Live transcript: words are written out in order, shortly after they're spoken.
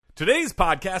Today's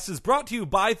podcast is brought to you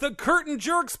by the Curtain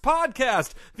Jerks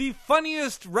Podcast, the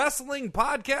funniest wrestling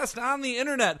podcast on the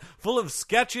internet, full of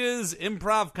sketches,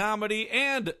 improv comedy,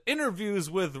 and interviews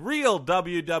with real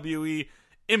WWE,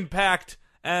 Impact,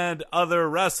 and other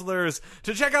wrestlers.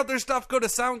 To check out their stuff, go to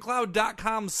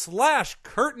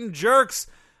soundcloud.com/curtainjerks.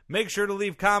 Make sure to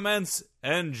leave comments.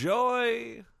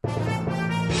 Enjoy!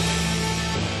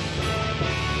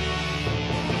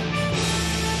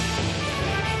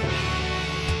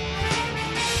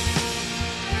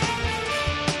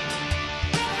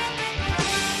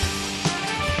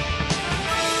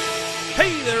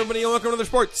 Hey there, everybody, and welcome to the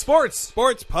Sports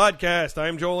Podcast.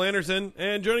 I'm Joel Anderson,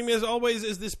 and joining me as always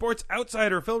is the Sports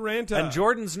Outsider, Phil Ranta. And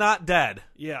Jordan's not dead.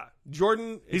 Yeah,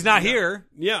 Jordan. He's not here.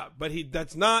 Yeah, but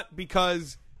that's not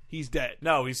because he's dead.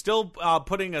 No, he's still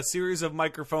putting a series of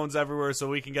microphones everywhere so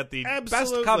we can get the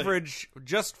Absolutely. best coverage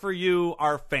just for you,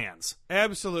 our fans.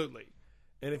 Absolutely.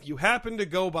 And if you happen to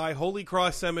go by Holy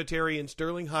Cross Cemetery in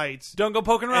Sterling Heights, Don't go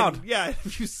poking around.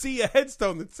 if you see a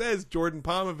headstone that says Jordan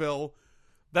Palmaville,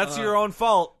 That's your own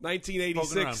fault.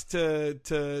 1986 to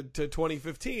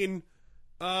 2015,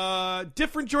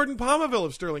 different Jordan Palmaville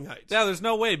of Sterling Heights. Yeah, there's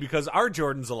no way because our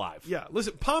Jordan's alive. Yeah,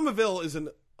 listen, Palmaville is an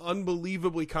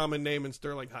unbelievably common name in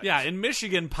Sterling Heights. Yeah, in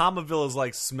Michigan, Palmaville is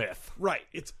like Smith. Right.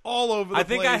 It's all over the place. I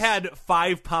think I had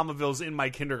 5 Palmavilles in my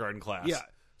kindergarten class. Yeah.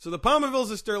 So the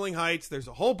Palmavilles of Sterling Heights, there's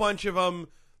a whole bunch of them.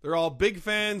 They're all big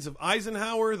fans of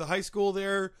Eisenhower, the high school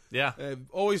there. Yeah. They've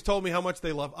always told me how much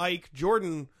they love Ike.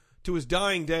 Jordan, to his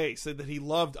dying day, said that he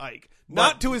loved Ike.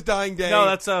 Not to his dying day. No,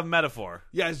 that's a metaphor.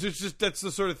 Yeah, it's just that's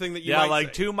the sort of thing that you might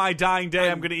like say. to my dying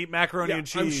day, I'm going to eat macaroni and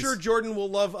cheese. I'm sure Jordan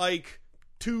will love Ike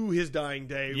to his dying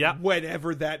day,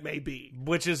 whenever that may be.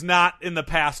 Which is not in the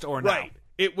past or now. Right.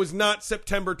 It was not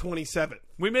September 27th.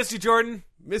 We miss you, Jordan.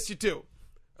 Miss you too.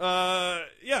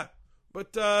 Yeah.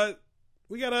 But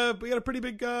we got a pretty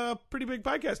big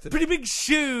podcast today. Pretty big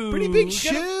shoe. We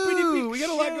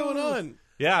got a lot going on.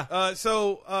 Yeah.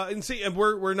 And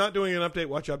we're not doing an update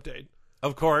watch update.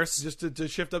 Of course. Just to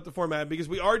shift up the format because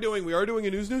we are doing a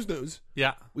news.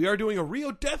 Yeah. We are doing a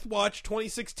Rio Death Watch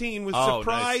 2016 with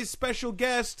surprise special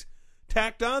guest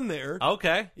tacked on there.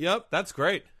 Okay. Yep. That's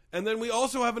great. And then we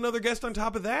also have another guest on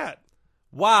top of that.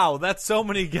 Wow, that's so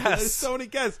many guests. There's so many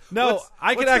guests. No,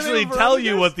 I can actually tell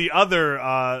you what the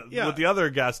other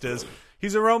guest is.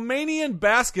 He's a Romanian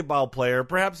basketball player.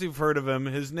 Perhaps you've heard of him.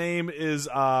 His name is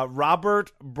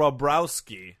Robert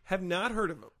Bobrowski. Have not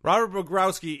heard of him. Robert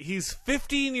Bobrowski. He's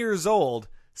 15 years old,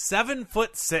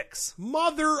 7'6".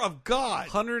 Mother of God.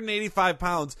 185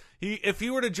 pounds. If he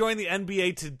were to join the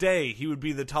NBA today, he would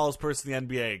be the tallest person in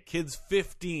the NBA. Kid's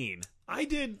 15. I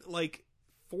did like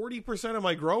 40% of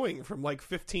my growing from like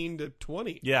 15 to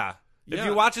 20. Yeah. If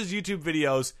you watch his YouTube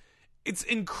videos, it's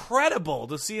incredible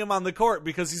to see him on the court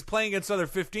because he's playing against other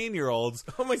 15-year-olds.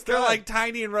 Oh my God. They're like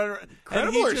tiny and running.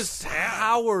 And he just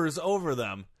towers over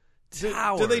them.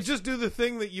 Towers. Do they just do the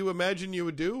thing that you imagine you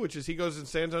would do, which is he goes and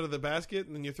stands under the basket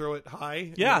and then you throw it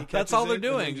high? Yeah, that's all they're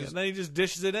doing. And then he just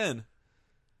dishes it in.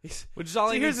 Which is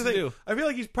all he needs to do. I feel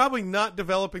like he's probably not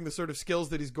developing the sort of skills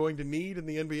that he's going to need in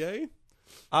the NBA.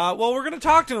 Well, we're going to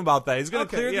talk to him about that. He's going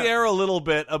to clear the air a little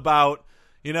bit about,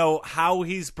 how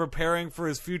he's preparing for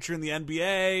his future in the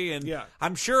NBA. And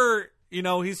I'm sure,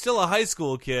 he's still a high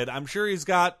school kid. I'm sure he's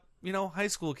got, high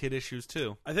school kid issues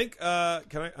too. I think, I'm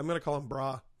going to call him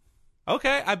Bra.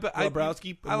 Okay.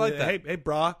 Bobrowski. I like that. Hey,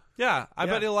 Bra. Yeah, I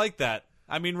bet he'll like that.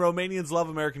 I mean, Romanians love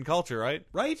American culture, right?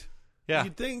 Right? Yeah.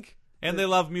 You'd think. And they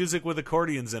love music with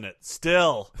accordions in it.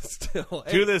 Still.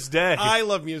 To this day. I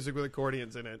love music with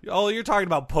accordions in it. Oh, you're talking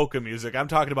about polka music. I'm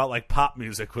talking about like pop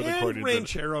music with accordions in it.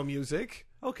 Ranchero music.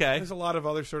 Okay. There's a lot of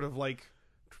other sort of like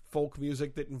folk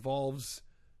music that involves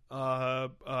an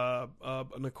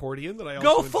accordion that I also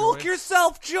Go folk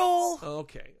yourself, Joel!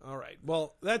 Okay. All right.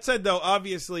 Well, that said, though,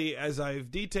 obviously, as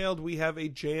I've detailed, we have a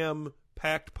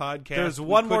jam-packed podcast. There's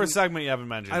one more segment you haven't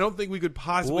mentioned. I don't think we could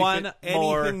possibly fit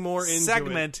anything more into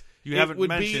segment. It. You haven't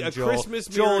mentioned, be a Joel. Christmas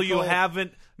Joel, you miracle,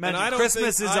 haven't mentioned.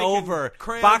 Christmas is I over.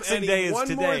 Boxing Day is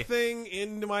today. One more thing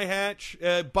into my hatch.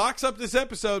 Box up this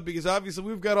episode because obviously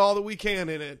we've got all that we can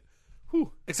in it.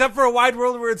 Whew. Except for a wide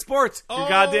world of weird sports. You're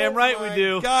goddamn right we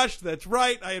do. Gosh, that's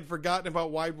right. I had forgotten about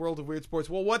Wide World of Weird Sports.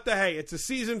 Well, what the hey? It's a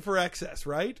season for excess,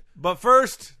 right? But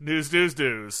first, news.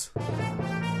 News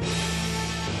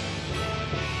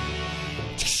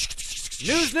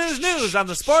on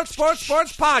the Sports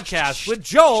Podcast with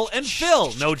Joel and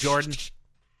Phil. No, Jordan.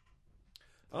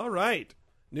 All right.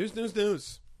 News.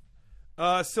 Sylvester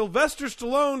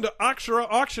Stallone to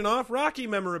auction off Rocky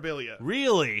memorabilia.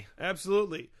 Really?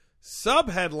 Absolutely.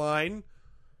 Subheadline,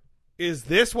 is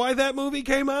this why that movie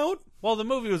came out? Well, the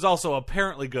movie was also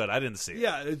apparently good. I didn't see it.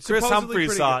 Yeah, it's Chris supposedly Humphrey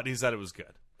pretty saw good. it. He said it was good.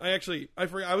 I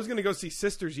forgot. I was going to go see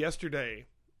Sisters yesterday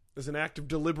as an act of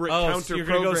deliberate Oh, counter so you're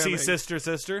going to go programming. see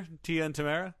Sister, Tia and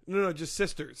Tamara? No, just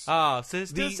Sisters. Oh,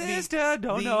 Sister,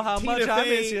 don't know how Tina much I Fey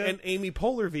miss you. and Amy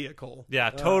Poehler vehicle. Yeah,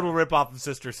 total ripoff of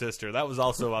Sister. That was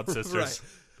also on Sisters. Right.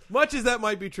 Much as that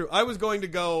might be true, I was going to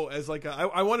go as like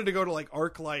I wanted to go to like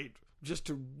ArcLight just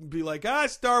to be like,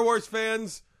 Star Wars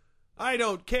fans, I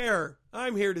don't care.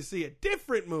 I'm here to see a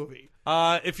different movie.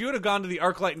 If you would have gone to the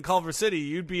ArcLight in Culver City,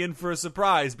 you'd be in for a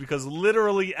surprise because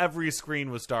literally every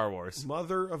screen was Star Wars.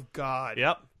 Mother of God.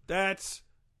 Yep. That's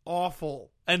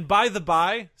awful. And by the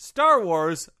by, Star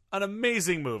Wars, an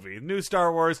amazing movie. New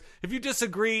Star Wars. If you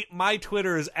disagree, my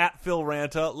Twitter is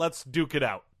 @PhilRanta. Let's duke it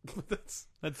out.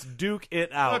 Let's duke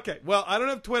it out. Okay, well, I don't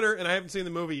have Twitter and I haven't seen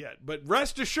the movie yet, but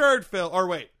rest assured, Phil, or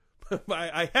wait,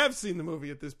 I have seen the movie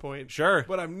at this point. Sure.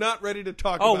 But I'm not ready to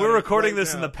talk Oh, about it. we're recording right this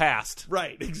now. in the past.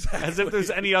 Right, exactly. As if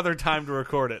there's any other time to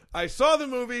record it. I saw the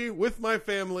movie with my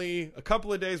family a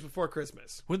couple of days before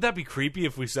Christmas. Wouldn't that be creepy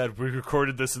if we said we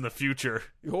recorded this in the future?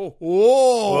 Oh,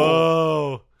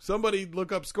 Whoa. Somebody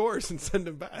look up scores and send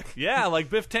them back. Yeah, like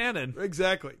Biff Tannen.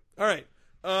 Exactly. All right.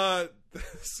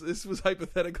 This was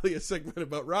hypothetically a segment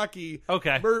about Rocky.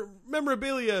 Okay.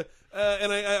 Memorabilia,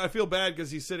 and I feel bad because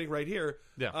he's sitting right here.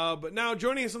 Yeah. But now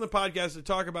joining us on the podcast to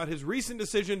talk about his recent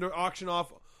decision to auction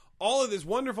off all of this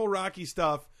wonderful Rocky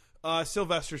stuff,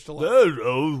 Sylvester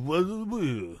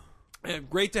Stallone.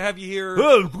 Great to have you here.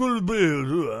 It's good to be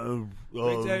here.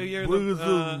 Great to have you here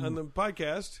on the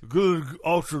podcast. Good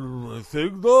auction, I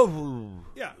think, though.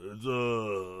 Yeah.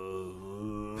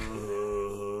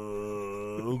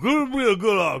 It's going to be a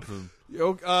good auction.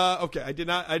 Okay, I did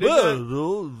not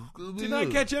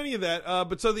catch any of that.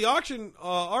 But so the auction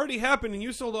already happened, and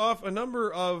you sold off a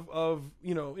number of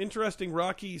interesting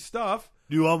Rocky stuff.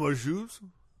 Do you want my shoes?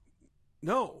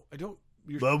 No, I don't.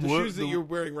 The what- shoes that you're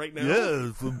wearing right now.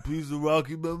 Yeah, some piece of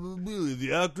Rocky memorabilia.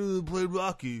 The actor that played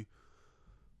Rocky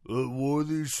wore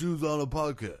these shoes on a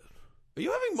podcast. Are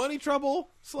you having money trouble,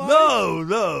 Sly?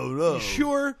 No. You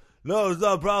sure? No, it's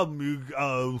not a problem.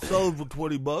 You sell them for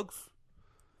 $20.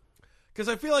 Because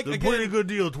I feel like It's a pretty good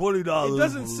deal, $20. it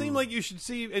doesn't seem like you should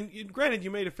see. And granted,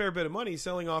 you made a fair bit of money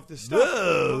selling off this stuff.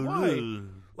 Yeah, but why? yeah.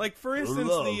 Like for instance,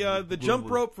 the jump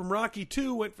rope from Rocky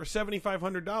 2 went for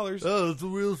 $7,500. Oh, it's a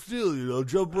real steal,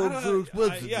 Jump ropes are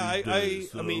expensive. these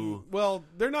days, I mean, so- well,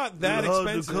 they're not that They're hard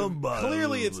to expensive. come by,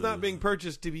 Clearly, it's but- not being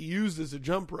purchased to be used as a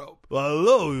jump rope. Well, I don't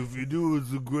know. If you do,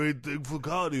 it's a great thing for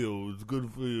cardio. It's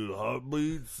good for your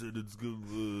heartbeats, and it's good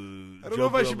for. I don't know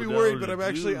if I should be worried, but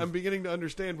I'm beginning to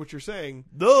understand what you're saying.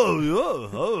 No,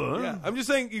 yeah, all right. Yeah, I'm just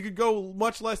saying you could go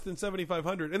much less than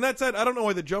 $7,500. And that said, I don't know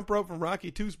why the jump rope from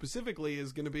Rocky 2 specifically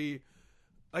is going to be.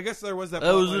 I guess there was that.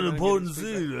 That was plot line an that I important didn't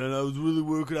expect. scene, and I was really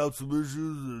working out submissions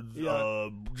and Yeah.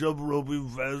 jumping rope even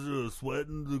faster,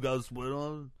 sweating. I got sweat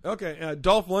on. Okay,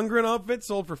 Dolph Lundgren outfit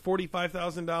sold for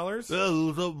 $45,000. Yeah,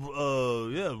 what's up?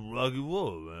 Rocky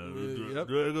IV, man. Yep.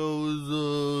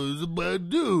 Drago is a bad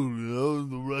dude,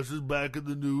 The Russia's back in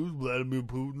the news. Vladimir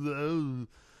Putin's out.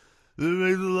 It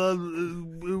makes a lot.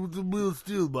 It was a real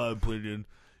steal, in my opinion.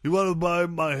 You want to buy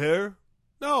my hair?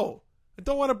 No, I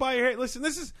don't want to buy your hair. Listen,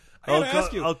 this is. I gotta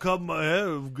ask you: I'll cut my hair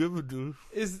and give it to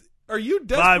you. Are you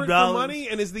desperate for $5. money?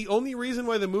 And is the only reason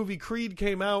why the movie Creed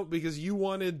came out because you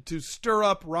wanted to stir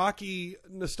up Rocky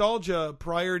nostalgia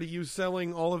prior to you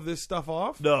selling all of this stuff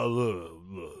off? No,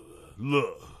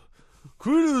 look.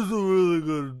 Creed is a really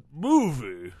good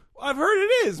movie. I've heard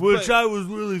it is, Which but I was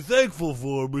really thankful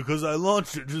for because I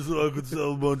launched it just so I could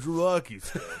sell a bunch of Rocky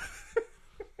stuff.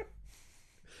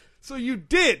 so you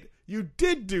did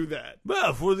do that.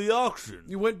 Yeah, for the auction.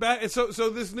 You went back, and so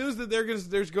this news that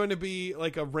there's going to be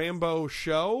like a Rambo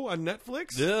show on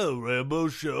Netflix. Yeah, Rambo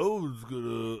show is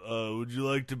gonna. Would you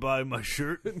like to buy my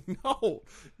shirt?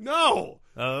 No.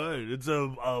 All right, it's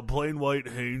a plain white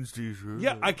Hanes T-shirt.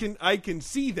 Yeah, I can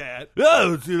see that.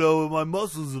 Yeah, it's my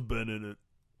muscles have been in it.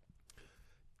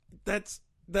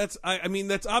 I mean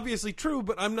that's obviously true,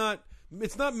 but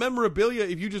it's not memorabilia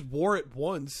if you just wore it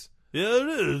once. Yeah, it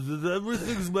is.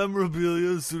 Everything's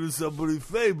memorabilia as soon as somebody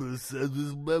famous says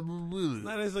it's memorabilia.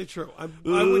 Not necessarily true. I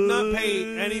would not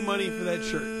pay any money for that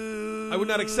shirt. I would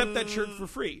not accept that shirt for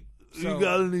free. So. You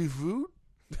got any food?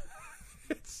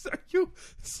 Are you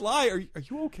Sly? Are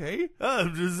you okay?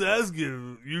 I'm just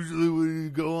asking. Usually when you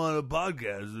go on a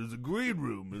podcast, there's a green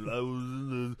room, and I was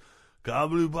in the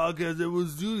comedy podcast at one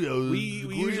studio. We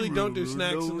usually don't do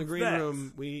snacks in the green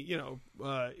room.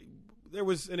 There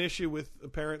was an issue with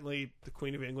apparently the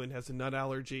Queen of England has a nut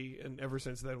allergy, and ever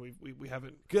since then we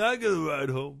haven't. Can I get a ride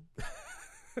home?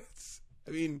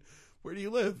 I mean, where do you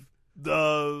live?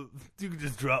 You can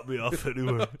just drop me off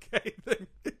anywhere. Okay, then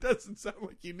it doesn't sound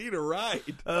like you need a ride.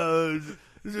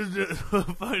 Just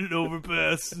find an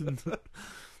overpass and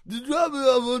just drop me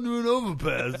off under an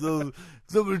overpass. So if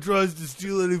somebody tries to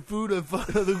steal any food I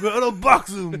find on the ground, I'll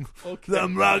box them. Okay.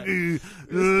 I'm Rocky.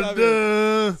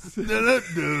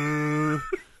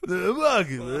 Rocky.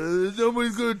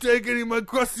 Nobody's going to take any of my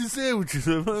crusty sandwiches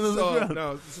I find on the ground.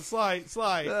 No, Sly.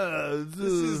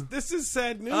 This is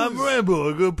sad news. I'm Rambo.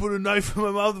 I'm going to put a knife in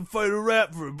my mouth and fight a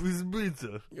rat for a piece of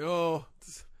pizza. Oh,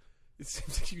 it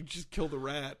seems like you just killed a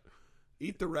rat.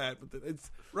 Eat the rat. But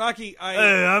it's Rocky.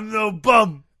 Hey, I'm no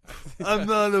bum. I'm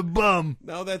not a bum.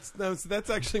 No, that's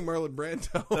actually Marlon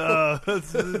Brando.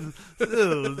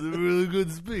 Still, it's a really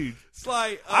good speech.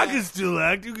 Sly, I can still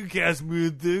act. You can cast me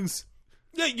in things.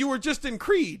 Yeah, you were just in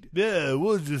Creed. Yeah, it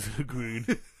was just a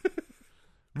Creed.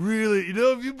 Really,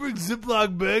 if you bring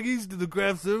Ziploc baggies to the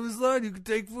craft service line, you can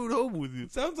take food home with you.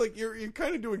 Sounds like you're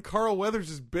kind of doing Carl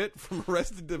Weathers' bit from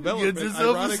Arrested Development. Get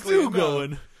yourself a stew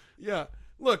going. Yeah.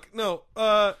 Look, no,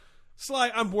 Sly,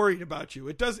 I'm worried about you.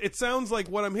 It sounds like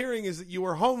what I'm hearing is that you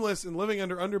are homeless and living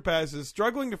under underpasses,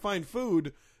 struggling to find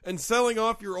food, and selling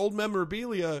off your old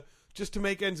memorabilia just to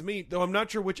make ends meet, though I'm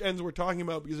not sure which ends we're talking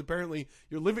about because apparently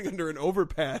you're living under an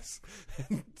overpass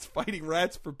and fighting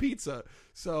rats for pizza.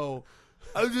 So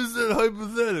I just said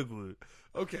hypothetically.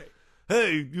 Okay.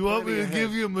 Hey, you want me to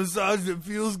give you a massage that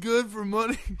feels good for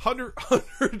money?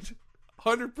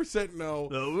 100% no.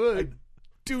 No way. I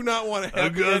do not want a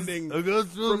happy ending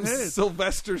from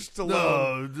Sylvester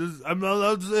Stallone. No, I'm not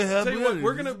allowed to say happy ending. Tell you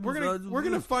what, we're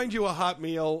gonna find you a hot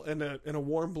meal and a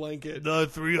warm blanket. No,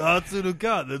 3 hots and a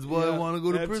cot. That's why I want to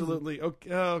go to prison. Absolutely.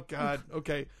 Okay. Oh God.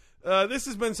 Okay. This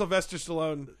has been Sylvester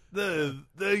Stallone.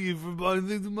 Thank you for buying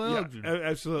things in my auction.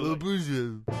 Absolutely. I appreciate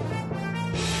it.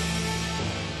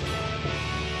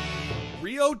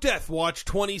 Rio Death Watch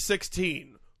 2016.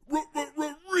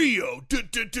 Rio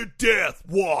Death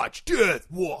Watch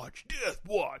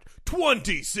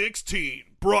 2016.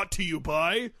 Brought to you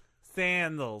by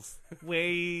Sandals. Wear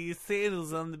your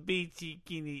sandals on the beach,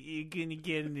 you're gonna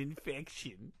get an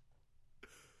infection.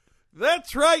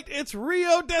 That's right, it's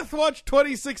Rio Death Watch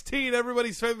 2016,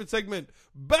 everybody's favorite segment,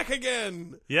 back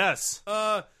again. Yes.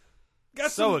 Got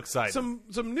so excited.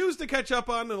 Some news to catch up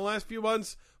on in the last few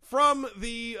months from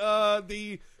the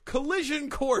collision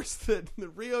course that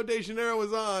Rio de Janeiro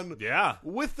was on. Yeah.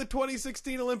 With the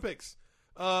 2016 Olympics.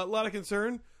 A lot of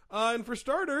concern. And for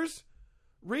starters,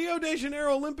 Rio de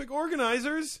Janeiro Olympic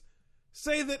organizers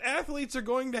say that athletes are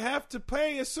going to have to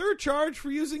pay a surcharge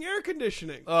for using air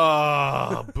conditioning.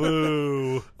 Oh,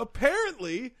 boo.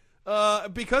 Apparently,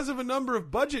 because of a number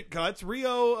of budget cuts,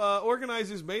 Rio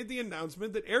organizers made the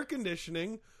announcement that air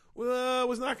conditioning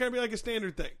was not going to be like a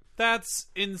standard thing. That's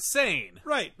insane.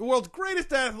 Right. The world's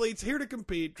greatest athletes here to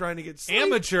compete, trying to get sleep.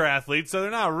 Amateur athletes, so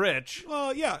they're not rich.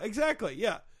 Well, yeah, exactly.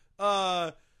 Yeah.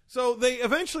 So they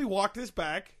eventually walked this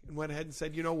back and went ahead and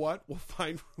said, you know what? We'll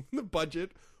find room in the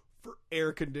budget for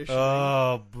air conditioning.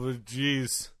 Oh,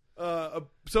 jeez.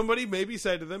 Somebody maybe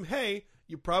said to them, hey,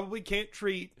 you probably can't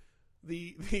treat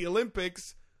the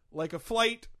Olympics like a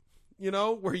flight,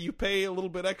 where you pay a little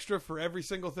bit extra for every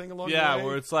single thing along the way. Yeah,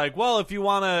 where it's like, well, if you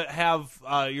want to have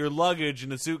your luggage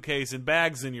in a suitcase and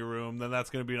bags in your room, then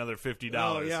that's going to be another $50.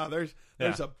 Oh, yeah,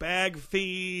 there's a bag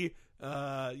fee,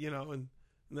 and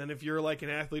then if you're like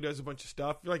an athlete who does a bunch of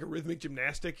stuff, you're like a rhythmic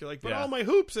gymnastic, you're like, but all my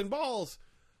hoops and balls.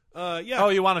 Yeah. Oh,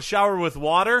 you want to shower with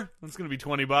water? That's going to be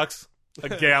 $20 a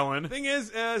gallon. Thing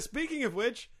is, speaking of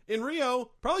which, in Rio,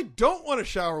 probably don't want to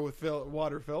shower with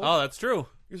water, Phil. Oh, that's true.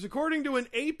 Because according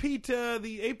to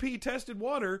the AP tested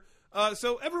water,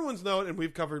 so everyone's known, and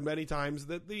we've covered many times,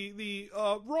 that the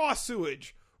raw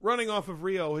sewage running off of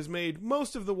Rio has made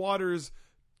most of the waters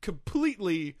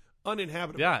completely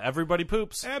uninhabitable. Yeah, everybody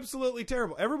poops. Absolutely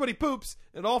terrible. Everybody poops,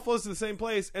 and it all flows to the same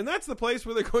place, and that's the place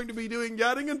where they're going to be doing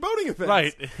yachting and boating events.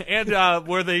 Right, and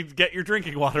where they get your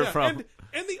drinking water from.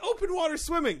 And the open water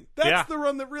swimming. That's the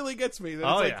one that really gets me.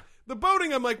 The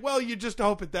boating, I'm like, well, you just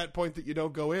hope at that point that you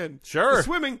don't go in. Sure. The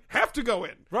swimming, have to go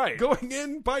in. Right. Going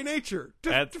in by nature.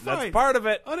 That's part of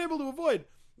it. Unable to avoid.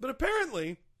 But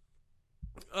apparently,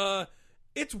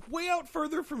 it's way out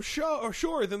further from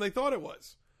shore than they thought it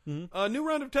was. Mm-hmm. A new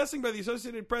round of testing by the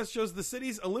Associated Press shows the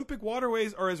city's Olympic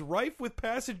waterways are as rife with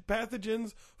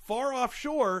pathogens far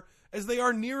offshore as they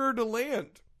are nearer to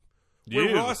land.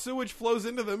 Where raw sewage flows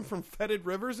into them from fetid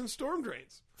rivers and storm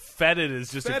drains. Fetid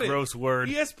is just a gross word.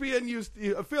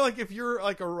 ESPN I feel like if you're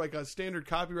like a standard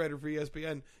copywriter for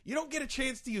ESPN, you don't get a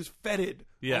chance to use fetid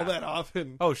all that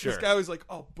often. Oh, sure. This guy was like,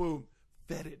 oh, boom,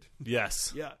 fetid.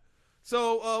 Yes. Yeah.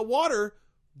 So water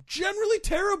generally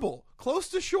terrible, close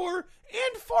to shore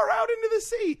and far out into the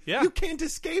sea. Yeah. You can't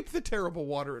escape the terrible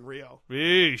water in Rio.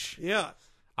 Yeesh. Yeah,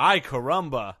 Ay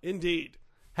caramba. indeed.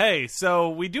 Hey, so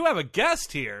we do have a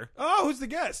guest here. Oh, who's the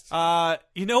guest?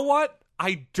 You know what?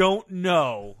 I don't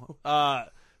know.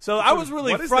 So I was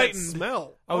really what is frightened. That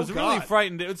smell? I was Oh, really God.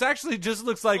 frightened. It actually just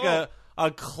looks like Oh.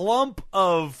 a clump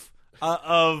of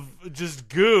just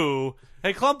goo.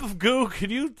 Hey, clump of goo,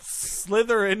 can you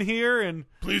slither in here and?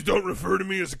 Please don't refer to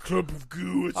me as a clump of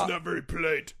goo. It's not very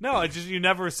polite. No, I just you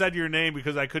never said your name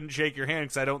because I couldn't shake your hand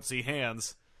because I don't see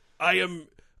hands. I am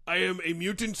a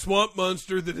mutant swamp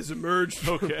monster that has emerged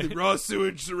from Okay. the raw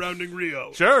sewage surrounding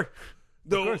Rio. Sure.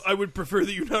 Though I would prefer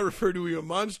that you not refer to me a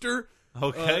monster.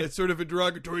 Okay. It's sort of a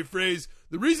derogatory phrase.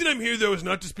 The reason I'm here, though, is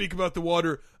not to speak about the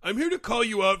water. I'm here to call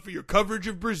you out for your coverage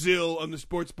of Brazil on the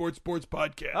Sports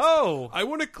podcast. Oh. I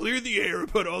want to clear the air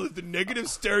about all of the negative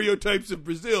stereotypes of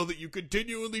Brazil that you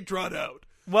continually trot out.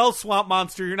 Well, Swamp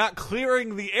Monster, you're not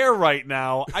clearing the air right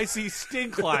now. I see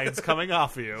stink lines coming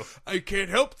off of you. I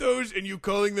can't help those, and you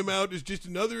calling them out is just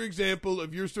another example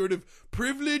of your sort of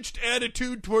privileged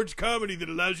attitude towards comedy that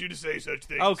allows you to say such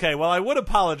things. Okay, well, I would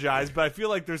apologize, but I feel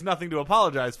like there's nothing to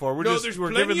apologize for. No, there's We're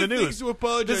plenty giving the of news. things to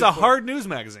apologize This is a for. hard news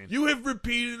magazine. You have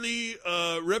repeatedly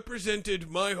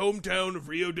represented my hometown of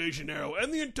Rio de Janeiro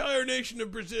and the entire nation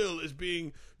of Brazil as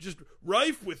being just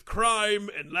rife with crime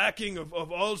and lacking of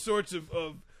all sorts of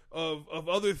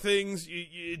other things.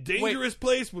 Dangerous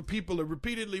place where people are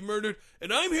repeatedly murdered.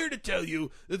 And I'm here to tell you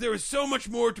that there is so much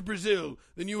more to Brazil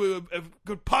than you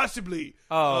could possibly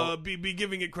be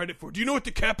giving it credit for. Do you know what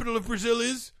the capital of Brazil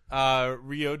is?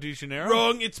 Rio de Janeiro?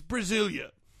 Wrong. It's Brasilia.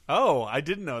 Oh, I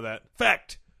didn't know that.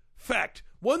 Fact.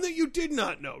 One that you did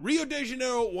not know. Rio de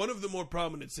Janeiro, one of the more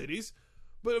prominent cities.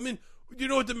 But, I mean, do you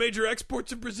know what the major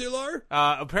exports of Brazil are?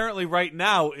 Apparently right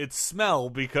now it's smell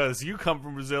because you come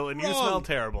from Brazil and you Wrong. smell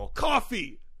terrible.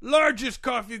 Coffee. Largest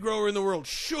coffee grower in the world.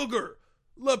 Sugar.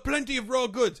 Plenty of raw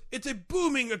goods. It's a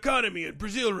booming economy in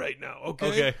Brazil right now, okay?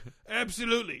 Okay.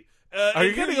 Absolutely. Are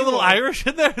you getting a little Irish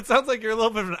in there? It sounds like you're a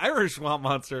little bit of an Irish Swamp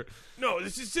Monster. No,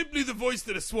 this is simply the voice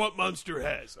that a swamp monster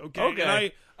has, okay? Okay.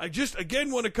 And I just,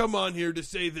 again, want to come on here to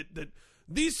say that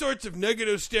these sorts of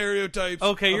negative stereotypes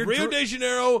Okay, of you're Rio de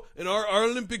Janeiro and our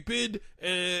Olympic bid,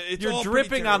 it's You're all pretty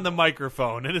dripping on the terrible.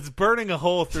 microphone and it's burning a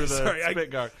hole through the Sorry, spit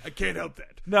guard. I can't help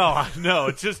that. No,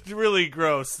 it's just really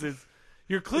gross.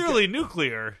 You're clearly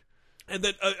nuclear. And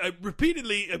that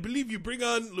repeatedly, I believe you bring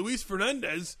on Luis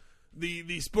Fernandez,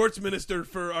 the sports minister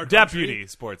for our Deputy country.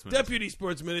 sportsman. Deputy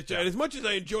sports minister. And as much as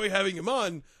I enjoy having him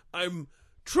on, I'm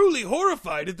truly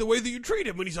horrified at the way that you treat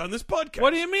him when he's on this podcast.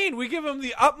 What do you mean? We give him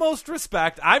the utmost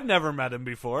respect. I've never met him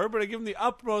before, but I give him the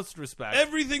utmost respect.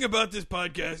 Everything about this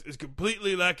podcast is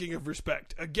completely lacking of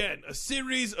respect. Again, a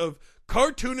series of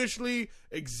cartoonishly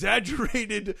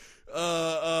exaggerated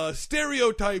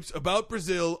stereotypes about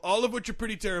Brazil, all of which are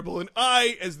pretty terrible. And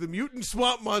I, as the mutant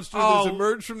swamp monster that has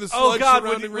emerged from the sludge God!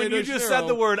 surrounding When Rio you de just Janeiro- said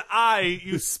the word "I,"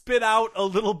 you spit out a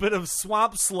little bit of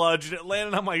swamp sludge, and it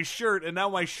landed on my shirt, and now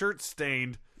my shirt's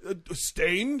stained.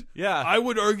 Stained, Yeah. I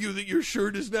would argue that your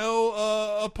shirt is now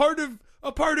a part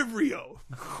of Rio.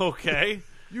 Okay.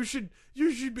 You should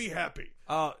be happy.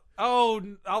 All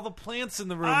the plants in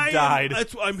the room died.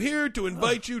 I'm here to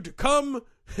invite you to come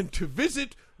and to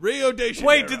visit Rio de Janeiro.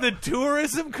 Wait, did the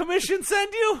tourism commission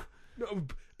send you? No,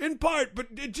 in part,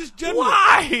 but just generally.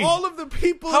 Why? All of the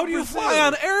people. How in do you Brazil, fly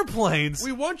on airplanes?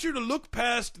 We want you to look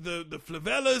past the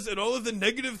favelas and all of the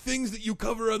negative things that you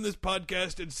cover on this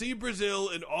podcast and see Brazil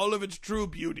in all of its true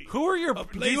beauty. Who are your? A Do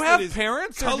place you that have is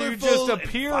parents, or do you just colorful and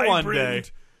appear one day?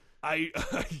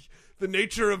 vibrant. The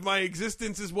nature of my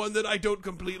existence is one that I don't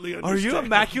completely Are understand. you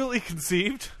immaculately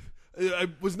conceived? I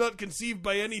was not conceived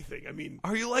by anything. I mean,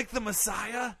 Are you like the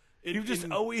Messiah? You've just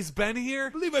always been here? I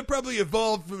believe I probably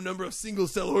evolved from a number of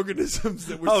single-cell organisms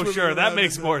that were Oh, swimming sure. That around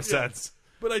makes in more yeah. sense.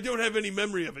 But I don't have any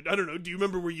memory of it. I don't know. Do you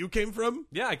remember where you came from?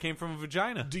 Yeah, I came from a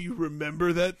vagina. Do you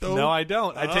remember that, though? No, I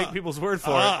don't. I take people's word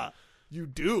for it. You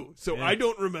do. So Yeah. I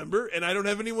don't remember, and I don't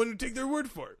have anyone to take their word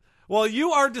for it. Well,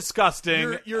 you are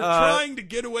disgusting. You're trying to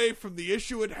get away from the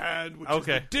issue at hand, which is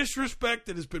Okay. the disrespect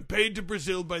that has been paid to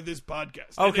Brazil by this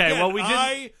podcast. Okay, and again, well, we didn't-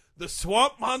 I, the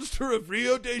swamp monster of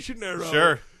Rio de Janeiro,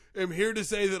 Sure. am here to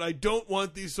say that I don't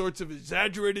want these sorts of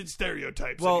exaggerated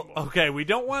stereotypes Well, anymore. okay, we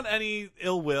don't want any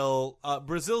ill will.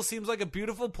 Brazil seems like a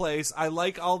beautiful place. I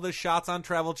like all the shots on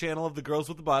Travel Channel of the girls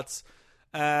with the butts.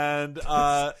 And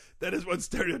That is one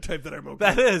stereotype that I'm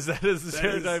okay that with. is the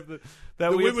stereotype that The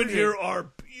we women appreciate. here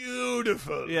are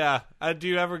beautiful. Yeah. Do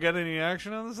you ever get any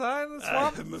action on the side of the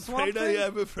swamp? I'm swamp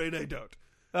afraid I don't.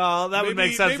 Oh, that would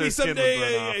make sense. Maybe Their skin would someday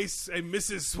burn off. a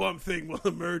Mrs. Swamp Thing will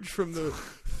emerge from the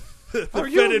Are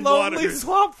you fetid lonely, waters.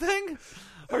 Swamp Thing?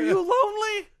 Are you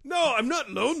lonely? No, I'm not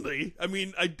lonely. I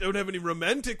mean, I don't have any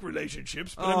romantic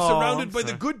relationships, but I'm Oh, surrounded I'm by the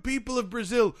sorry. good people of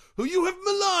Brazil who you have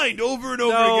maligned over and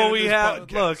over again. No, in we this have.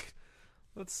 podcast.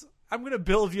 Look, I'm gonna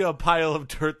build you a pile of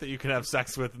dirt that you can have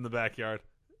sex with in the backyard.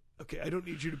 Okay, I don't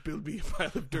need you to build me a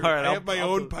pile of dirt. All right, I I'll- have my I'll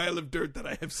own build- pile of dirt that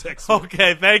I have sex with.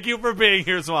 Okay, thank you for being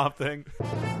here, Swamp Thing.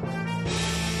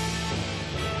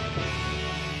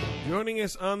 Joining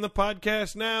us on the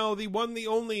podcast now, the one, the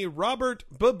only Robert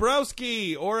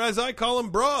Bobrowski, or as I call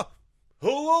him, Bra.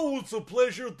 Hello, it's a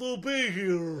pleasure to be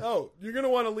here. Oh, you're going to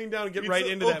want to lean down and get right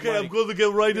into that Okay, mic. I'm going to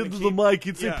get right Gonna into keep- the mic.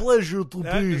 It's yeah. a pleasure to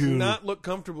That be does here. not look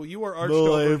comfortable. You are arched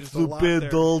No, I over have just a to lot bend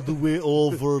there. all the way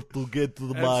over to get to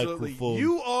the Absolutely. microphone.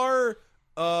 You are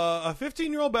a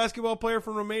 15-year-old basketball player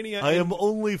from Romania. I and am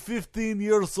only 15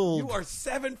 years old. You are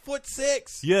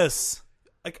 7'6". Yes.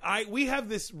 Like we have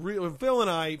this real Phil's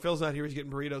not here, he's getting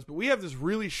burritos, but we have this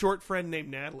really short friend named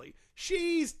Natalie.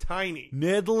 She's tiny.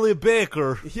 Natalie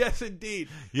Baker. Yes, indeed.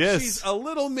 Yes. She's a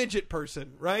little midget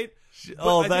person, right?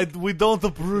 Oh, But I think- we don't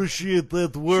appreciate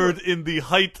that word in the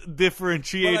height but I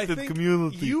differentiated think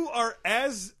community. you are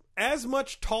as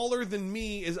much taller than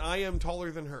me as I am taller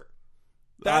than her.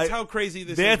 That's how crazy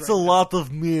this That's is. a right lot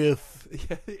of myth.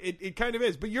 now. Yeah, it kind of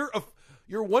is. But you're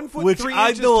 1 foot Which 3 I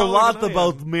inches know a taller lot than I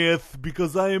about am. math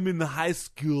because I am in high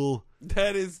school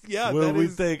That is, yeah. where that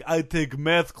is, I take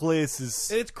math classes.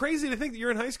 and it's crazy to think that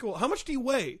you're in high school. How much do you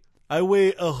weigh? I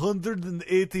weigh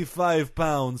 185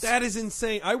 pounds. That is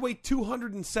insane. I weigh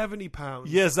 270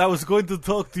 pounds. Yes, I was going to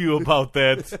talk to you about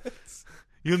that.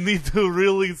 You need to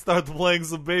really start playing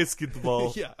some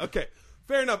basketball. Yeah, okay.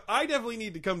 Fair enough. I definitely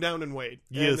need to come down and weigh.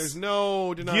 Yes. And there's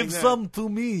no denying Give that. some to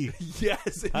me.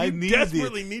 Yes, and I you need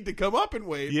desperately need to come up and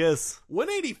weigh. Yes.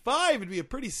 185 would be a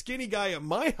pretty skinny guy at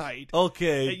my height. At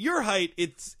Okay. your height,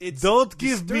 it's Don't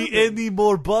give me disturbing. any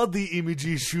more body image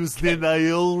issues than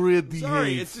I already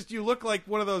Sorry, have. it's just you look like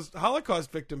one of those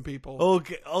Holocaust victim people.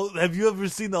 Okay. Oh, have you ever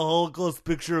seen a Holocaust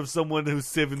picture of someone who's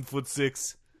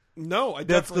 7'6"? No, I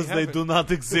That's definitely because they haven't. do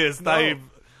not exist. No.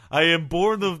 I am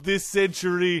born of this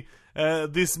century,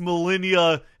 this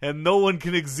millennia, and no one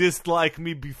can exist like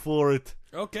me before it.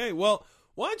 Okay, well,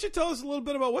 why don't you tell us a little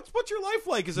bit about what's your life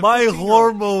like as a My 15-year-old?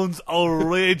 hormones are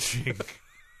raging.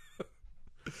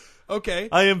 Okay.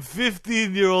 I am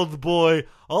 15-year-old boy.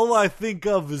 All I think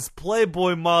of is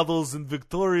Playboy models and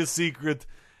Victoria's Secret,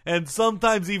 and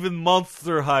sometimes even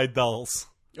Monster High dolls.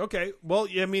 Okay. Well,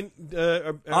 yeah, I mean,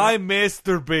 I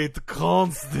masturbate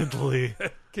constantly.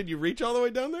 can you reach all the way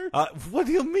down there? What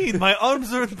do you mean? My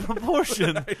arms are in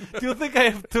proportion. Do you think I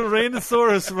have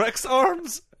Tyrannosaurus Rex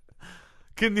arms?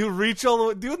 Can you reach all the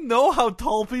way? Do you know how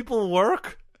tall people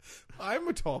work? I'm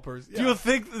a tall person. Do Yeah. you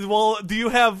think, do you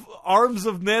have arms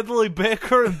of Natalie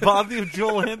Baker and body of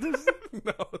Joel Anderson?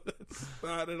 No, that's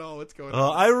not at all what's going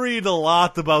I read a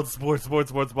lot about sports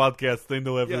podcasts. They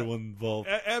know everyone involved.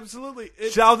 Absolutely.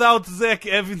 Shout out to Zach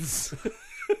Evans.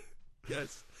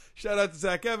 Yes. Shout out to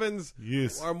Zach Evans.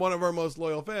 Yes. One of our most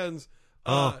loyal fans.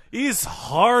 It's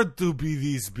hard to be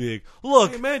this big.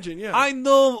 Look, Imagine, yeah. I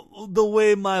know the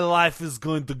way my life is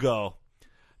going to go.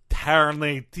 Turn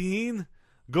 18,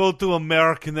 go to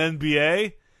American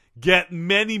NBA, get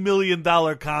many $1 million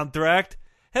contract,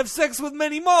 have sex with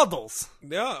many models.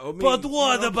 yeah, I mean, But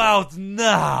what about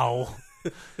now?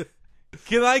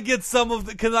 Can I get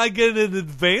can I get an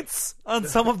advance on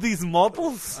some of these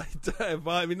models?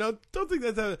 I mean, no, don't think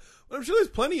that's how. I'm sure there's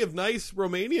plenty of nice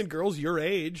Romanian girls your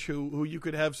age who you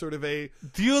could have sort of a.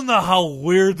 Do you know how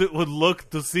weird it would look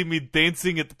to see me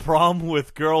dancing at prom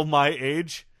with girl my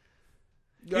age?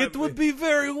 It would be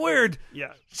very weird.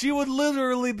 Yeah. She would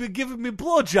literally be giving me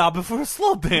blowjob if we were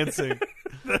slow dancing.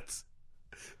 That's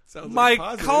sounds My like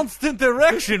positive. constant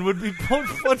erection would be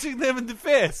punching them in the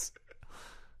face.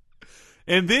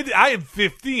 And then I am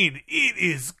 15. It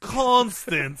is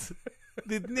constant.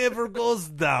 It never goes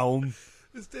down.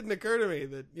 This didn't occur to me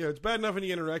that it's bad enough when you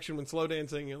get an erection when slow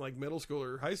dancing in like middle school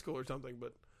or high school or something,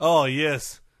 but Oh,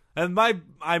 yes. And my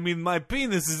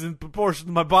penis is in proportion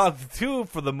to my body, too,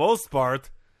 for the most part.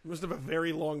 you must have a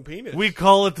very long penis. We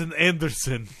call it an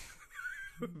Anderson.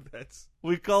 That's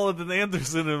We call it an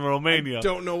Anderson in Romania.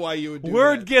 don't know why you would do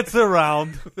Word that. gets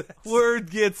around. Word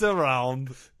gets around.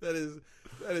 That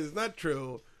is not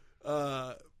true.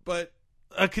 But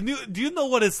Do you know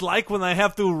what it's like when I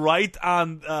have to write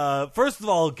on, first of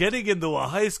all, getting into a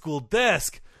high school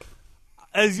desk?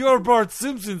 As your Bart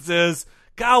Simpson says,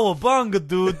 cowabunga,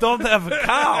 dude, don't have a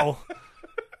cow.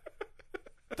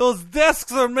 Those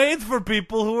desks are made for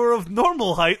people who are of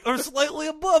normal height or slightly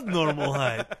above normal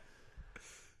height.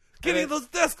 Getting those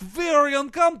desks very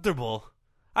uncomfortable.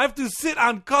 I have to sit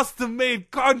on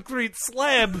custom-made concrete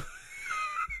slab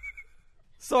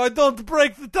so I don't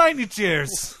break the tiny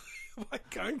chairs. Why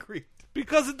concrete?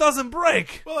 Because it doesn't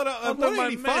break. Well, at Under my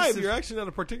 185, massive- you're actually not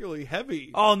a particularly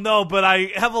heavy. Oh, no, but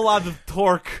I have a lot of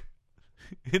torque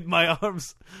in my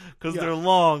arms because Yeah. they're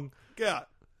long. Yeah.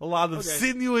 A lot of Okay.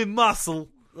 sinewy muscle.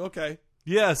 Okay.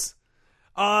 Yes.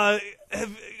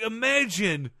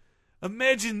 Imagine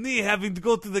me having to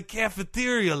go through the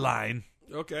cafeteria line.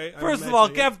 Okay. First of all,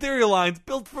 cafeteria lines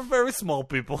built for very small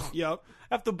people. Yep.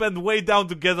 Have to bend way down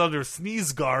to get under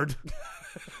sneeze guard.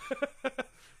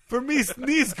 For me,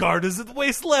 sneeze guard is at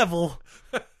waist level.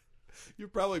 Your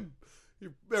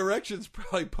erection's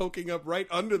probably poking up right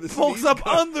under the Pokes sneeze up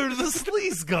guard. under the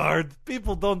sneeze guard.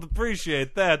 People don't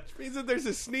appreciate that. Means that there's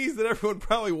a sneeze that everyone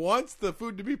probably wants the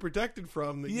food to be protected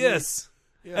from. That Yes.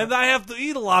 Yeah. And I have to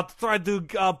eat a lot to try to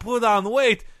put on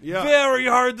weight. Yeah. Very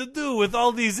hard to do with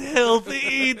all these healthy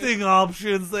eating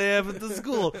options they have at the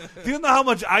school. Do you know how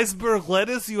much iceberg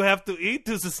lettuce you have to eat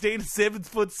to sustain a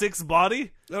 7'6"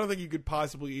 body? I don't think you could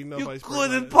possibly eat enough You iceberg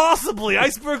couldn't lettuce. possibly.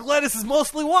 Iceberg lettuce is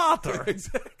mostly water.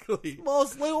 Exactly.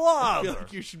 Mostly I feel water.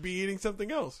 like you should be eating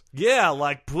something else. Yeah,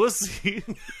 like pussy.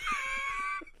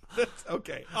 That's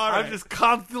okay. All right. I'm just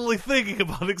constantly thinking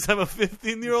about it because I'm a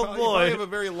 15-year-old You probably have boy. a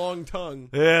very long tongue.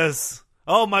 Yes.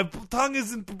 Oh, my tongue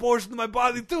is in proportion to my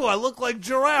body, too. I look like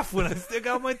giraffe when I stick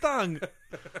out my tongue.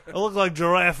 I look like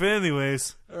giraffe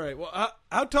anyways. All right. Well,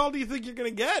 how tall do you think you're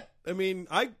going to get? I mean,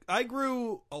 I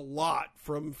grew a lot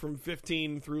from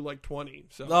 15 through like 20.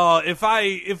 So If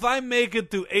I make it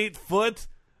to 8 foot,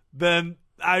 then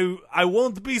I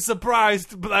won't be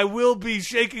surprised, but I will be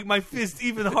shaking my fist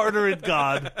even harder at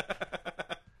God.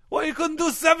 Well, you couldn't do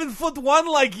 7'1"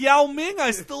 like Yao Ming.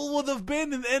 I still would have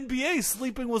been in the NBA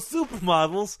sleeping with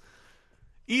supermodels,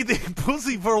 eating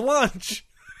pussy for lunch.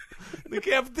 The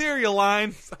cafeteria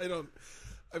line. I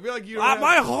feel like you don't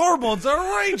My hormones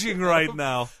are raging right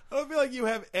now. I don't feel like you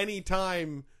have any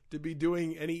time to be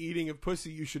doing any eating of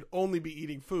pussy. You should only be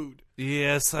eating food.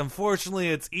 Yes, unfortunately,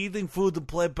 it's eating food and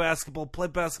play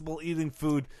basketball, eating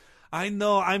food. I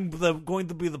know I'm going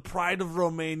to be the pride of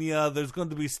Romania. There's going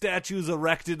to be statues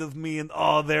erected of me, and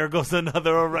there goes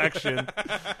another erection.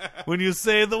 When you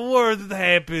say the word, it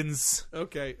happens.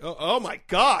 Okay. Oh my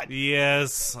God!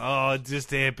 Yes. Oh, it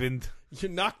just happened. You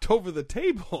knocked over the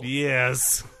table.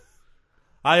 Yes.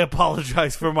 I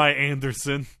apologize for my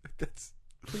Anderson.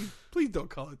 Please don't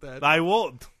call it that. I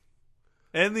won't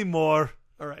anymore.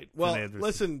 All right. Well, Anderson.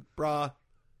 listen, brah.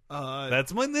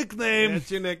 That's my nickname.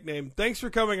 That's your nickname. Thanks for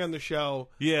coming on the show.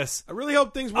 Yes. I really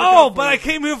hope things work out for But I you.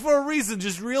 came here for a reason,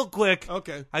 just real quick.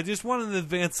 Okay. I just wanted to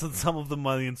advance on some of the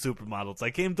money in supermodels. I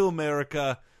came to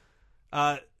America.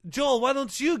 Joel, why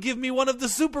don't you give me one of the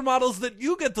supermodels that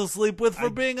you get to sleep with for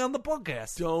being on the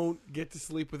podcast? Don't get to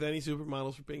sleep with any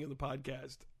supermodels for being on the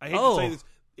podcast. I hate Oh. to say this.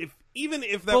 Even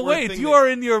if that But were a wait, thing you that- are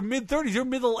in your mid-30s. You're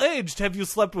middle-aged. Have you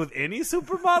slept with any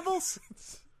supermodels?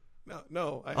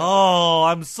 No. Oh,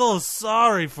 I'm so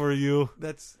sorry for you.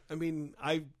 I'm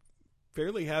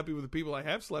fairly happy with the people I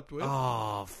have slept with.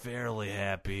 Oh, fairly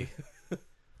happy.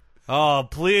 Oh,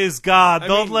 please, God,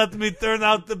 don't let me turn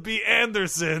out to be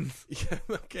Anderson. Yeah,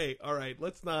 okay, all right.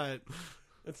 Let's not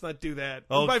do that.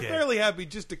 And by Okay. fairly happy,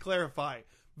 just to clarify,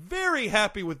 very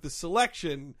happy with the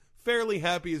selection. Fairly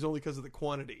happy is only because of the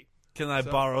quantity. Can I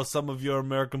borrow some of your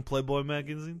American Playboy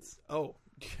magazines? Oh,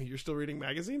 you're still reading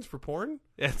magazines for porn?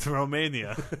 It's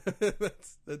Romania.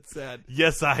 That's sad.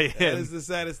 Yes, I That am. is the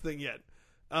saddest thing yet.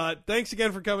 Thanks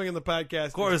again for coming on the podcast.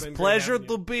 Of course, pleasure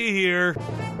to be here.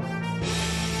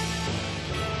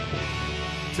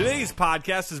 Today's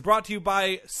podcast is brought to you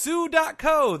by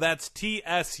Sue.co. That's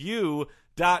TSU.co.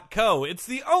 It's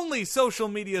the only social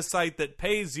media site that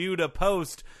pays you to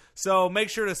post. So make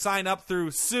sure to sign up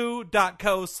through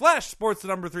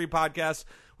Sue.co/sports3 podcast,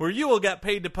 where you will get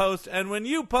paid to post. And when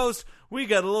you post, we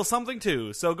get a little something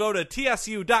too. So go to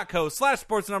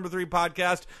TSU.co/sports3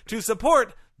 podcast to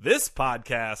support this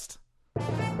podcast.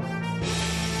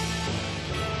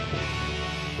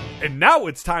 And now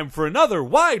it's time for another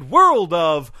wide world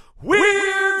of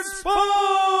Weird Sports!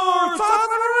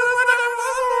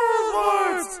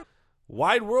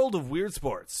 Wide world of weird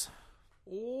sports.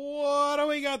 What do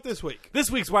we got this week? This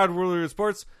week's Wide World of Weird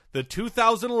Sports, the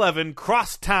 2011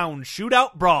 Crosstown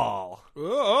Shootout Brawl.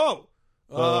 Oh.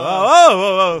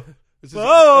 Is this,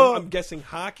 Whoa. I'm guessing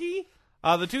hockey?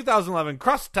 The 2011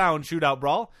 Crosstown Shootout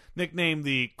Brawl, nicknamed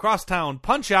the Crosstown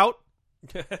Punch-Out.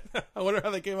 I wonder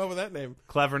how they came up with that name.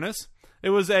 Cleverness.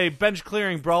 It was a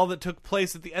bench-clearing brawl that took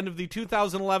place at the end of the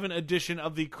 2011 edition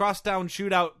of the Crosstown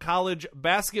Shootout college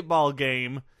basketball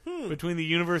game between the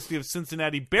University of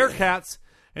Cincinnati Bearcats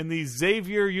and the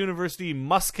Xavier University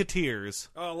Musketeers.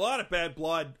 A lot of bad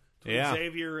blood between Yeah.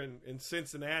 Xavier and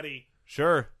Cincinnati.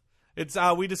 Sure. It's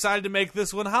we decided to make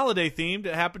this one holiday themed.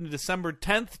 It happened December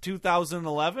 10th,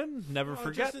 2011. Never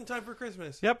forget. Just in time for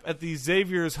Christmas. Yep, at the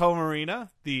Xavier's home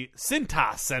arena, the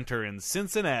Cintas Center in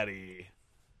Cincinnati.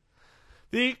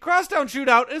 The crosstown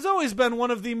shootout has always been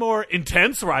one of the more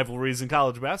intense rivalries in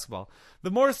college basketball. The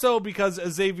more so because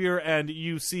Xavier and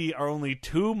UC are only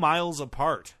 2 miles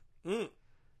apart.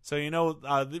 So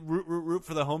root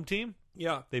for the home team.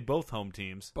 Yeah. They both home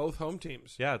teams. Both home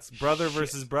teams. Yeah, it's brother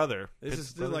versus brother. This It's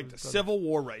is brother like the versus brother. Civil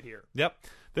War right here. Yep.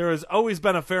 There has always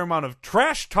been a fair amount of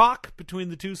trash talk between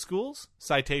the two schools.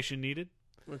 Citation needed.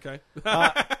 Okay.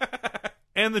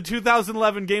 And the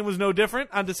 2011 game was no different.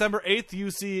 On December 8th,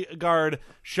 UC guard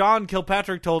Sean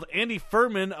Kilpatrick told Andy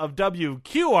Furman of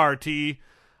WQRT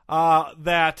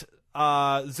that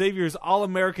Xavier's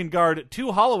All-American guard,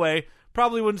 2 Holloway,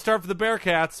 probably wouldn't start for the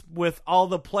Bearcats with all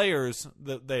the players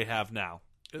that they have now.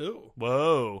 Ooh.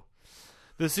 Whoa.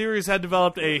 The series had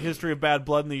developed a history of bad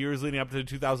blood in the years leading up to the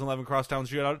 2011 crosstown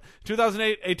shootout.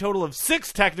 2008, a total of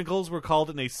 6 technicals were called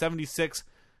in a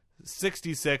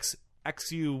 76-66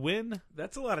 XU win.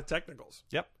 That's a lot of technicals.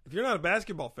 Yep. If you're not a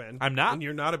basketball fan, I'm not. and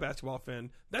you're not a basketball fan,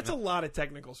 that's a lot of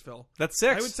technicals, Phil. That's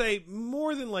 6. I would say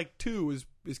more than like 2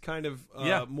 is kind of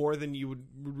more than you would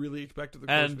really expect of the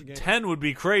course of the And game. 10 would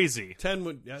be crazy. 10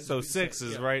 would. Yeah, So it'd be 6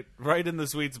 is yeah. right in the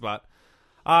sweet spot.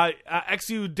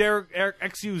 XU's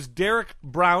Derek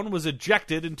Brown was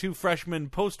ejected, and 2 freshman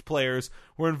post players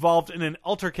were involved in an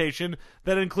altercation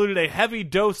that included a heavy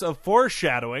dose of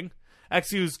foreshadowing.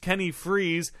 XU's Kenny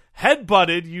Freeze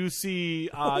headbutted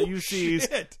UC's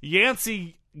shit.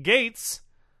 Yancey Gates,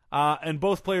 and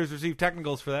both players received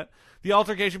technicals for that. The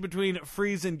altercation between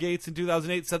Freeze and Gates in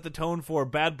 2008 set the tone for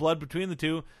bad blood between the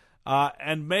two,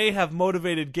 and may have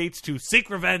motivated Gates to seek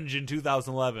revenge in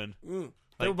 2011.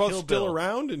 They were both still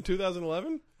around in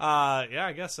 2011. Yeah,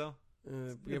 I guess so.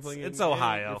 It's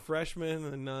Ohio. Freshmen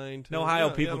and 9. In Ohio,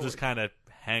 people just kind of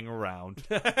hang around.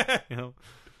 You know.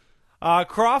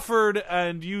 Crawford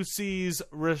and UC's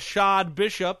Rashad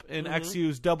Bishop in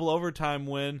XU's double overtime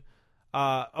win.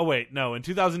 In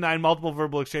 2009, multiple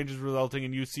verbal exchanges resulting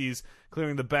in UC's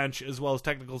clearing the bench, as well as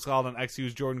technicals called on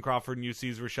XU's Jordan Crawford and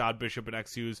UC's Rashad Bishop in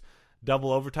XU's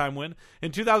double overtime win.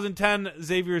 In 2010,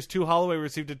 Xavier's 2 Holloway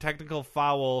received a technical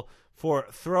foul for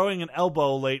throwing an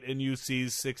elbow late in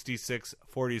UC's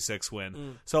 66-46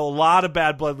 win. So a lot of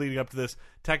bad blood leading up to this.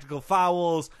 Technical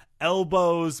fouls,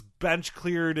 elbows, bench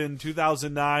cleared in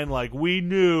 2009. Like, we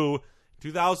knew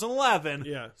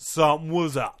 2011, something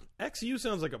was up. XU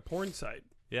sounds like a porn site.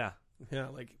 Yeah. Yeah,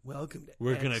 like, welcome to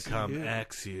We're XU. going to come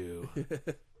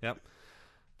XU. Yep.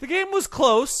 The game was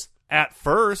close at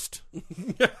first,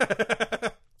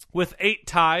 with 8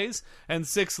 ties and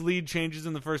 6 lead changes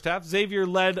in the first half. Xavier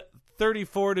led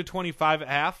 34-25 at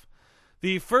half.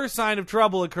 The first sign of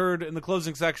trouble occurred in the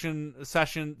closing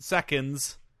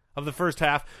seconds of the first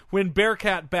half when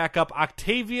Bearcat backup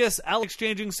Octavius L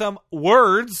exchanging some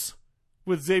words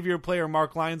with Xavier player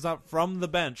Mark Lyons out from the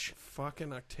bench.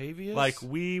 Fucking Octavius. Like,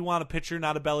 we want a pitcher,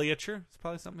 not a belly itcher. It's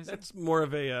probably something he said. That's more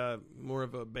of a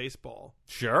baseball.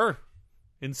 Sure.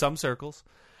 In some circles.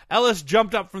 Ellis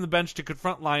jumped up from the bench to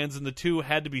confront Lyons, and the two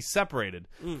had to be separated.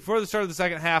 Before the start of the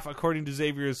second half, according to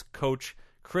Xavier's coach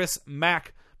Chris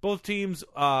Mack, both teams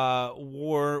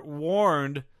were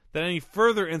warned that any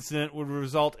further incident would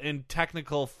result in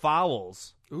technical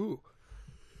fouls. Ooh.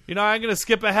 You know, I'm going to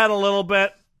skip ahead a little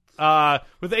bit.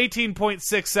 With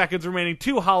 18.6 seconds remaining,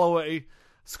 2 Holloway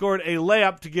scored a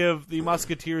layup to give the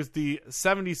Musketeers the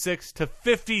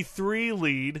 76-53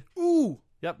 lead. Ooh.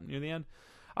 Yep, near the end.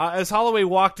 As Holloway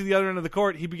walked to the other end of the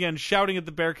court, he began shouting at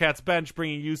the Bearcats bench,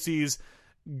 bringing UC's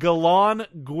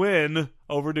Galon Gwynn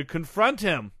over to confront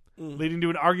him, leading to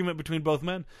an argument between both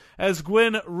men. As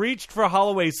Gwynn reached for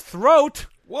Holloway's throat,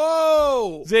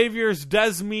 whoa! Xavier's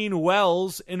Desmeen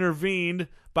Wells intervened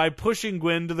by pushing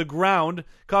Gwynn to the ground,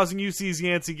 causing UC's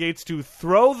Yancey Gates to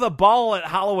throw the ball at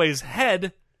Holloway's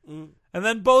head, and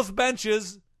then both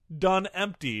benches done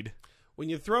emptied. When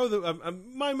you throw the...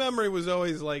 my memory was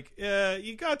always like,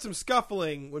 you got some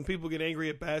scuffling when people get angry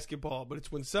at basketball, but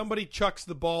it's when somebody chucks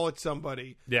the ball at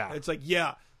somebody. Yeah. It's like,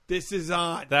 yeah, this is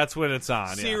on. That's when it's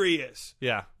on. Serious.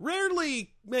 Yeah.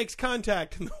 Rarely makes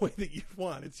contact in the way that you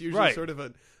want. It's usually sort of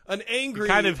an angry,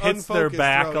 kind of hits their unfocused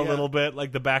back throw, a little bit,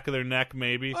 like the back of their neck,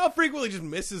 maybe. Well, frequently just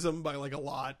misses them by like a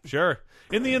lot. Sure.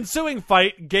 In the ensuing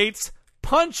fight, Gates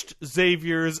punched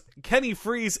Xavier's Kenny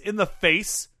Freeze in the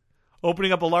face,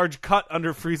 opening up a large cut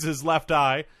under Freeze's left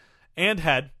eye and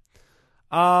head,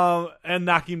 and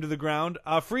knocking him to the ground.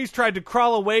 Freeze tried to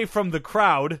crawl away from the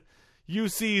crowd.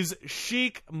 UC's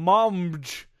Sheikh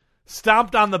Momj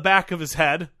stomped on the back of his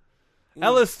head.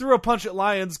 Ellis threw a punch at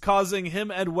Lyons, causing him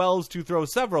and Wells to throw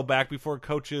several back before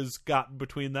coaches got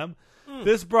between them.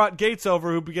 This brought Gates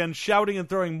over, who began shouting and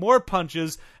throwing more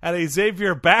punches at a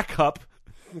Xavier backup.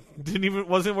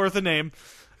 Wasn't worth a name.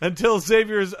 Until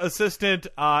Xavier's assistant,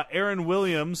 Aaron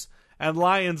Williams, and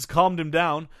Lyons calmed him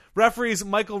down. Referees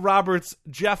Michael Roberts,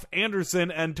 Jeff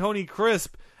Anderson, and Tony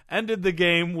Crisp ended the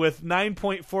game with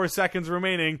 9.4 seconds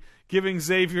remaining, giving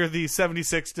Xavier the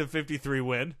 76-53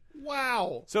 win.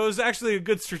 Wow. So it was actually a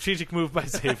good strategic move by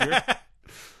Xavier.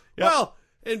 Well,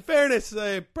 in fairness,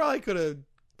 they probably could have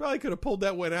pulled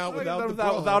that one out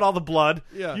without all the blood.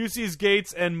 Yeah. UC's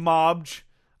Gates and Mobj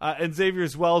and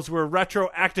Xavier's Wells were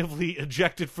retroactively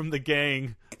ejected from the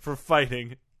gang for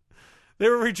fighting. They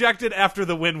were rejected after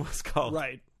the win was called.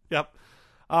 Right. Yep.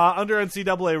 Under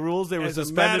NCAA rules, they were As a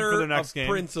suspended matter for their next of game.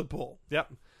 principle.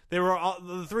 Yep.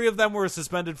 The three of them were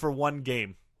suspended for one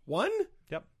game. One?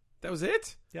 Yep. That was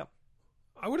it? Yep.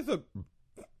 I would have thought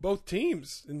both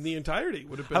teams in the entirety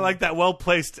would have been. I like that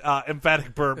well-placed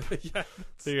emphatic burp Yeah.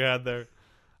 that you had there.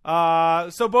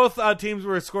 So both teams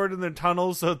were escorted in their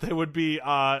tunnels so that they would be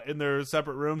in their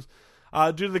separate rooms.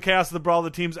 Due to the chaos of the brawl,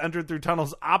 the teams entered through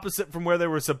tunnels opposite from where they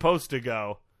were supposed to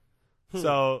go.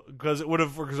 So, because it would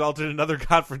have resulted in another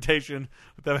confrontation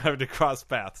with them having to cross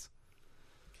paths.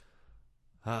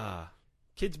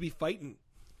 Kids be fighting.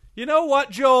 You know what,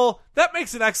 Joel? That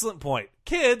makes an excellent point.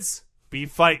 Kids be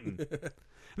fighting. And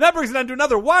that brings it on to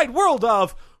another wide world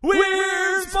of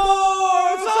Weird Sports!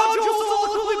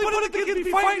 Oh, Joel, kids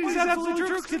be fighting. These absolute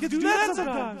jerks. Kids do that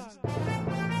sometimes.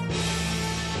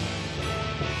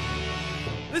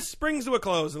 This brings to a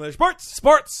close another Sports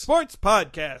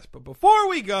podcast. But before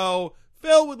we go,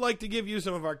 Phil would like to give you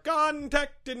some of our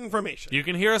contact information. You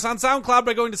can hear us on SoundCloud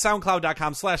by going to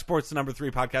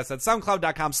soundcloud.com/sports3podcast. That's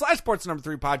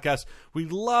soundcloud.com/sports3podcast.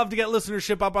 We'd love to get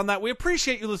listenership up on that. We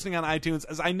appreciate you listening on iTunes,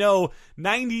 as I know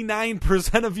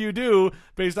 99% of you do,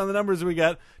 based on the numbers we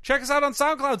get. Check us out on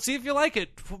SoundCloud. See if you like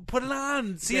it. Put it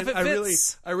on. See if it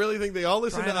fits. I really think they all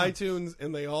listen to Right on. iTunes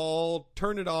and they all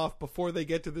turn it off before they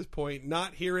get to this point,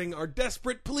 not hearing our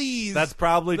desperate pleas. That's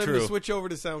probably them true. to switch over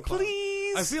to SoundCloud.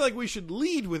 Please. I feel like we should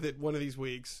lead with it one of these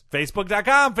weeks.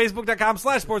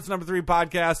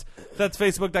 Facebook.com/sports3podcast. That's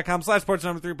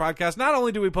Facebook.com/sports3podcast. Not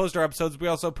only do we post our episodes, we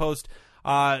also post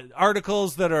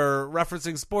articles that are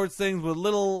referencing sports things with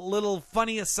little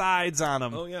funny asides on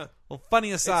them. Oh, yeah. Little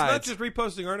funny asides. It's not just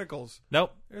reposting articles.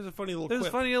 Nope. There's a funny little There's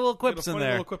quip. funny little quips There's a in funny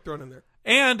there. little quip thrown in there.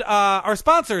 And our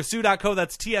sponsor, Sue.co,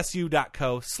 that's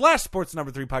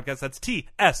TSU.co/sports3podcast. That's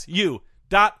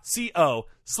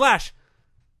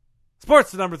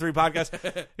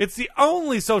TSU.co/sports3podcast. It's the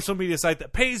only social media site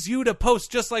that pays you to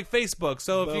post just like Facebook.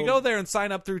 So if you Boom. go there and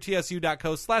sign up through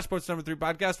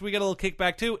TSU.co/sports3podcast, we get a little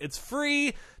kickback too. It's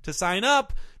free to sign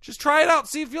up. Just try it out.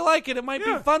 See if you like it. It might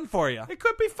be fun for you. It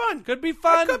could be fun. Could be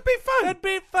fun. It could be fun. Could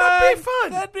be fun. Could be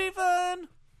fun. Could be fun.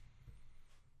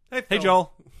 Hey, Hey, Phil.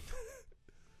 Joel.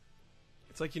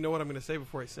 It's like you know what I'm going to say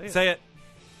before I say it. Say it.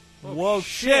 Oh, Whoa,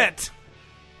 shit.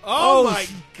 Oh, my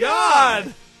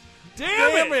God.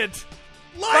 Damn it.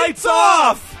 Lights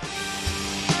off.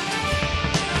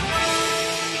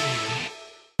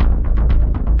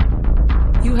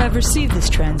 You have received this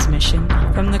transmission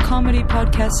from the Comedy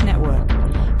Podcast Network.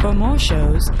 For more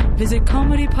shows, visit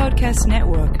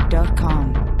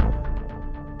comedypodcastnetwork.com.